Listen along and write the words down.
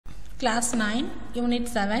Class 9, Unit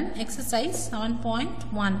 7, Exercise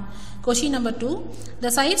 7.1. Question number 2.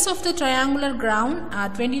 The sides of the triangular ground are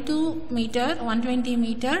 22 meter, 120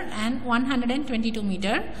 meter and 122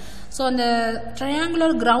 meter. So, on the triangular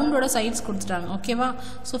ground oda sides kuduthanga. Okay va?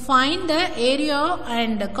 So, find the area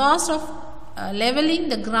and the cost of leveling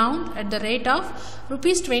the ground at the rate of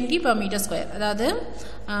rupees 20 per meter square. அதாவது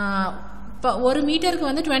இப்போ ஒரு மீட்டருக்கு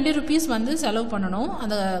வந்து 20 rupees வந்து செலவு பண்ணணும்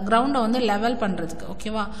அந்த கிரவுண்டை வந்து லெவல் பண்ணுறதுக்கு.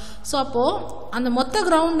 ஓகேவா? ஸோ அப்போது அந்த மொத்த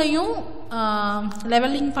கிரவுண்டையும்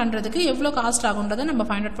லெவலிங் பண்ணுறதுக்கு எவ்வளோ காஸ்ட் ஆகுன்றதை நம்ம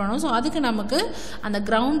ஃபைண்ட் அவுட் பண்ணணும். ஸோ அதுக்கு நமக்கு அந்த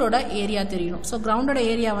கிரவுண்டோட ஏரியா தெரியணும். ஸோ கிரவுண்டோட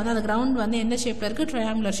ஏரியா வந்து அந்த கிரவுண்ட் வந்து எந்த ஷேப்பில் இருக்குது?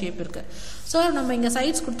 ட்ரையாங்குலர் ஷேப் இருக்குது. ஸோ நம்ம இங்கே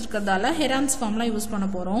சைட்ஸ் கொடுத்துருக்கிறதால ஹெரான்ஸ் ஃபார்ம்லாம் யூஸ் பண்ண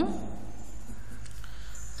போகிறோம்.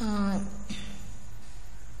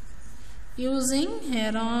 யூஸிங்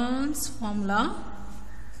ஹெரான்ஸ் ஃபார்முலா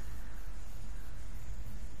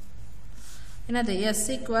என்னது? S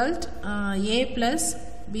equal A plus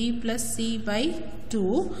B plus C by 2.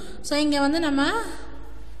 So இங்கே வந்து நம்ம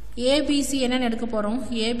ABC என்னன்னு எடுக்க போகிறோம்?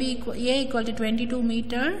 A equal to 22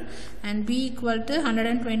 meter and B equal to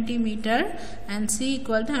 120 meter and C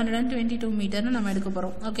equal to 122 meter நம்ம எடுக்க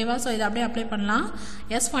போகிறோம். ஓகேவா? ஸோ இதை அப்படியே அப்ளை பண்ணலாம்.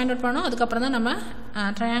 S ஃபைண்ட் அவுட் பண்ணணும். அதுக்கப்புறம் தான் நம்ம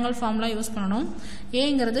ட்ரையாங்கிள் ஃபார்ம்லாம் யூஸ் பண்ணணும்.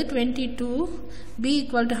 Aங்கிறது 22, B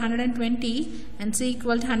equal to 120 and C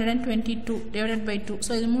equal to 122 divided by 2.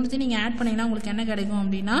 So இது மூணுத்தையும் நீங்கள் ஆட் பண்ணிங்கன்னா உங்களுக்கு என்ன கிடைக்கும்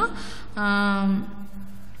அப்படின்னா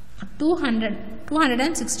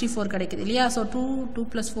 264 கிடைக்குது இல்லையா? So 2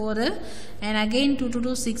 plus 4 and again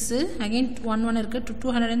 2 6 again 1 இருக்குது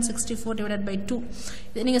 264 divided by 2.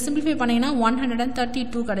 இது நீங்கள் சிம்பிளிஃபை பண்ணிங்கன்னா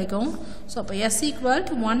 132 கிடைக்கும். ஸோ அப்போ S equal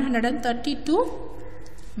to 132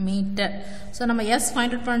 metre. So நம்ம S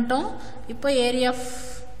ஃபைண்ட் அவுட் பண்ணிட்டோம். இப்போ area of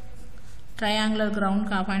triangular ground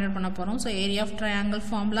find out பண்ண போகிறோம். So area of triangle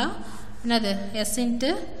formula என்னது? S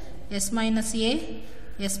into S minus A,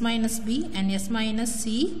 S minus B and S minus C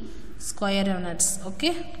square units.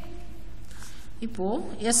 Okay. இப்போ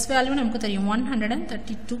S value நமக்கு தெரியும்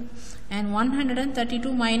 132 and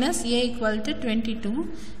 132 minus A equal to 22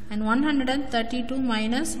 and 132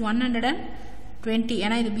 minus 120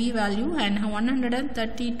 ஏன்னா இது B value and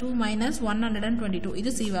 132 minus 122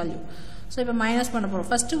 இது C value. So இப்போ minus பண்ண போகிறோம்.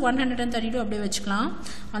 First 132 அப்படியே வச்சுக்கலாம்.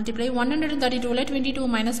 மல்டிப்ளை 132ல் 22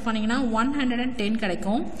 மைனஸ் பண்ணிங்கன்னா 110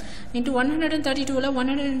 கிடைக்கும். இன்ட்டு 132ல்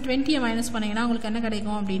 120 மைனஸ் பண்ணிங்கன்னா உங்களுக்கு என்ன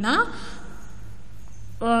கிடைக்கும் அப்படின்னா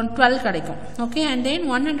 12 கிடைக்கும். ஓகே. அண்ட் தென்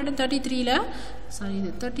 133ல் சாரி இது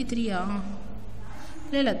 33யா?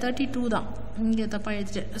 இல்லை 32 தான், இங்கே தப்பாக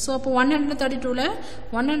எழுதிட்டு. ஸோ அப்போ 132ல்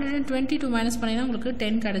 122 மைனஸ் பண்ணிங்கன்னா உங்களுக்கு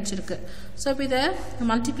 10 கிடச்சிருக்கு. ஸோ இப்போ இதை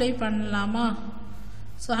மல்டிப்ளை பண்ணலாமா?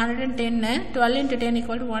 So 110 12 into 10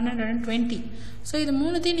 equal to 120. So இது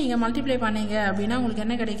மூணுத்தையும் நீங்கள் மல்டிப்ளை பண்ணீங்க அப்படின்னா உங்களுக்கு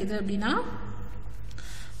என்ன கிடைக்குது அப்படின்னா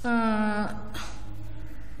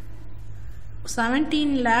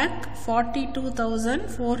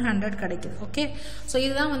 17,42,400 கிடைக்குது. ஓகே. ஸோ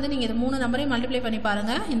இதுதான் வந்து நீங்கள் இது மூணு நம்பரையும் மல்டிப்ளை பண்ணி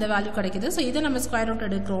பாருங்கள், இந்த வேல்யூ கிடைக்குது. ஸோ இதை நம்ம ஸ்கொயர் ரூட்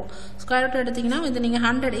எடுக்கிறோம். ஸ்கொயர் ரூட் எடுத்திங்கன்னா இது நீங்கள்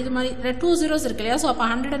 100 இது மாதிரி 2 zeros இருக்கு இல்லையா? ஸோ அப்போ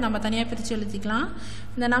 100 நம்ம தனியாக பிரித்து எழுதிக்கலாம்.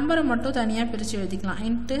 இந்த நம்பரை மட்டும் தனியாக பிரித்து எழுதிக்கலாம்.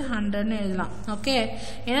 இன்ட்டு 100ன்னு எழுதலாம். ஓகே.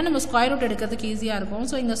 ஏன்னா நம்ம ஸ்கொயர் ரூட் எடுக்கிறதுக்கு ஈஸியாக இருக்கும்.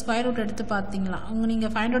 ஸோ இங்கே ஸ்கொயர் ரூட் எடுத்து பார்த்தீங்களா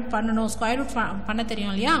நீங்கள் ஃபைண்ட் அவுட் பண்ணணும். ஸ்கொயர் ரூட் பண்ண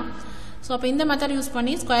தெரியும் இல்லையா? ஸோ அப்போ இந்த மெத்தட் யூஸ்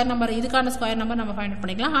பண்ணி ஸ்கொயர் நம்பர் இதுக்கான ஸ்கொயர் நம்பர் நம்ம ஃபைண்ட் அவுட்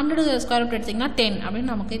பண்ணிக்கலாம். 100 ஸ்கொயர் ரூட் எடுத்திங்கன்னா 10 அப்படின்னு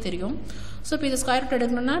நமக்கே தெரியும். ஸோ இப்போ இது ஸ்கொயர் ரூட்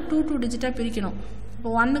எடுக்கணும்னா 2 டிஜிட்டாக பிரிக்கணும். இப்போ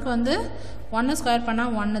 1க்கு வந்து 1 ஸ்கொயர்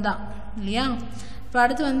பண்ணால் 1 தான் இல்லையா? இப்போ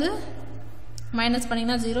அடுத்து வந்து மைனஸ்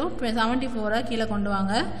பண்ணிங்கன்னா 0, 74 கீழே கொண்டு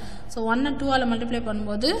வாங்க. ஸோ 1 2ஆல் மல்டிப்ளை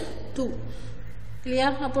பண்ணும்போது 2 இல்லையா?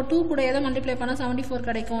 அப்போ 2 கூட எதை மல்டிப்ளை பண்ணால் 74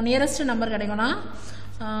 கிடைக்கும்? நியரஸ்ட் நம்பர் கிடைக்கும்னா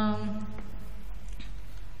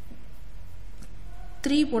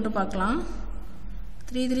 3 போட்டு பார்க்கலாம்.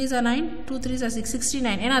 3 3s are 9, 2 3s are 6,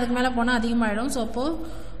 69. ஏன்னா அதுக்கு மேலே போனால் அதிகமாகிடும். ஸோ அப்போது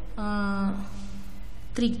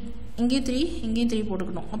 3 இங்கேயும் 3 இங்கேயும் 3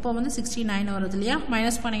 போட்டுக்கணும். அப்போ வந்து 69 வருது இல்லையா?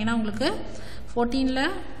 மைனஸ் பண்ணிங்கன்னா உங்களுக்கு 14ல்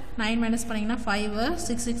 9 மைனஸ் பண்ணிங்கன்னா 5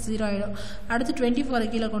 660 ஆகிடும். அடுத்து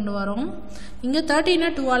 24 கீழே கொண்டு வரோம். இங்கே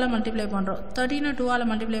 13 2ஆல் மல்டிப்ளை பண்ணுறோம். 13 2ஆல்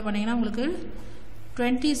மல்டிப்ளை பண்ணிங்கன்னா உங்களுக்கு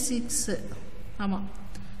 26 ஆமாம்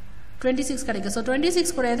 26 கிடைக்கும். ஸோ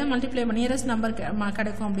 26 கூட எதை மல்டிப்ளை பண்ணி நியரஸ்ட் நம்பர்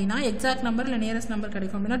கிடைக்கும் அப்படின்னா எக்ஸாக்ட் நம்பர் இல்லை நியரஸ்ட் நம்பர்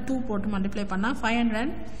கிடைக்கும் அப்படின்னா 2 போட்டு மல்டிப்ளை பண்ணால்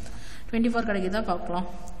 524 கிடைக்குதா பார்க்கலாம்.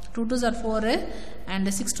 2 2s are 4 and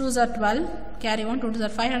 6 2s are 12 carry on 2 2s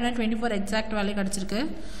are 524 exact value கிடச்சிருக்கு.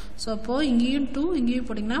 ஸோ அப்போது இங்கேயும் 2 இங்கேயும்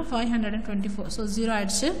போட்டிங்கன்னா 524. ஸோ 0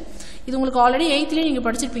 ஆயிடுச்சு. இது உங்களுக்கு ஆல்ரெடி 8லேயே நீங்கள்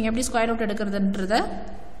படிச்சிருப்பீங்க எப்படி ஸ்கொயர் ரூட் எடுக்கிறதுன்றத.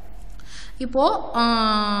 இப்போது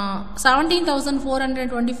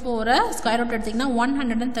 17,424 ஸ்கொயர் ரூட் எடுத்திங்கன்னா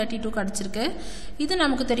 132 கிடச்சிருக்கு. இது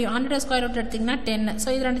நமக்கு தெரியும் 100 ஸ்கொயர் ரூட் எடுத்திங்கன்னா 10. ஸோ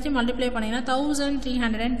இது ரெண்டுத்தையும் மல்டிப்ளை பண்ணிங்கன்னா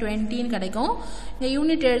 1320 கிடைக்கும். இந்த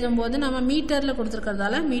யூனிட் எழுதும்போது நம்ம மீட்டரில்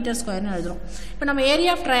கொடுத்துருக்கிறதால மீட்டர் ஸ்கொயர்னு எழுதுகிறோம். இப்போ நம்ம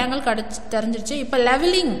ஏரியா ஆஃப் ட்ரையாங்கிள் தெரிஞ்சிருச்சு. இப்போ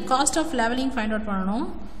levelling cost of levelling find out பண்ணணும்.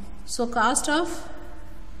 ஸோ காஸ்ட் ஆஃப்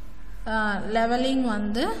லெவலிங்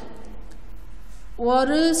வந்து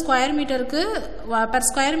ஒரு ஸ்கொயர் மீட்டருக்கு பர்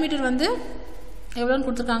ஸ்கொயர் மீட்டர் வந்து எவ்வளோன்னு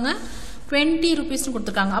கொடுத்துருக்காங்க, 20 rupeesனு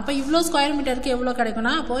கொடுத்துருக்காங்க. அப்போ இவ்வளோ ஸ்கொயர் மீட்டருக்கு எவ்வளோ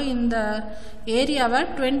கிடைக்கும்னா, அப்போது இந்த ஏரியாவை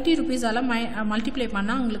 20 rupeeஸால் மல்டிப்ளை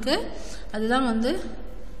பண்ணால் உங்களுக்கு அதுதான் வந்து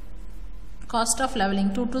cost of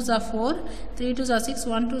levelling. 2 2s are 4, 3 2s are 6,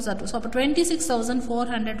 1 2s are 2. So அப்போ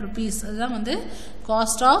 26,400 rupees அதுதான் வந்து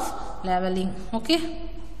காஸ்ட் ஆஃப் லெவலிங். ஓகே,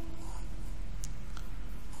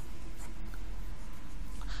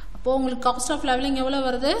 அப்போது உங்களுக்கு காஸ்ட் ஆஃப் லெவலிங் எவ்வளோ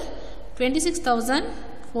வருது,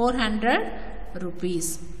 26,400 rupees.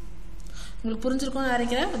 உங்களுக்கு புரிஞ்சிருக்கும்னு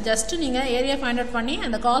நினைக்கிறேன். ஜஸ்ட்டு நீங்கள் ஏரியா ஃபைண்ட் அவுட் பண்ணி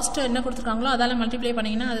அந்த காஸ்ட் என்ன கொடுத்துருக்காங்களோ அதால் மல்டிப்ளை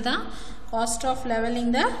பண்ணிங்கன்னா அதுதான் cost of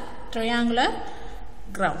levelling the triangular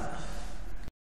ground.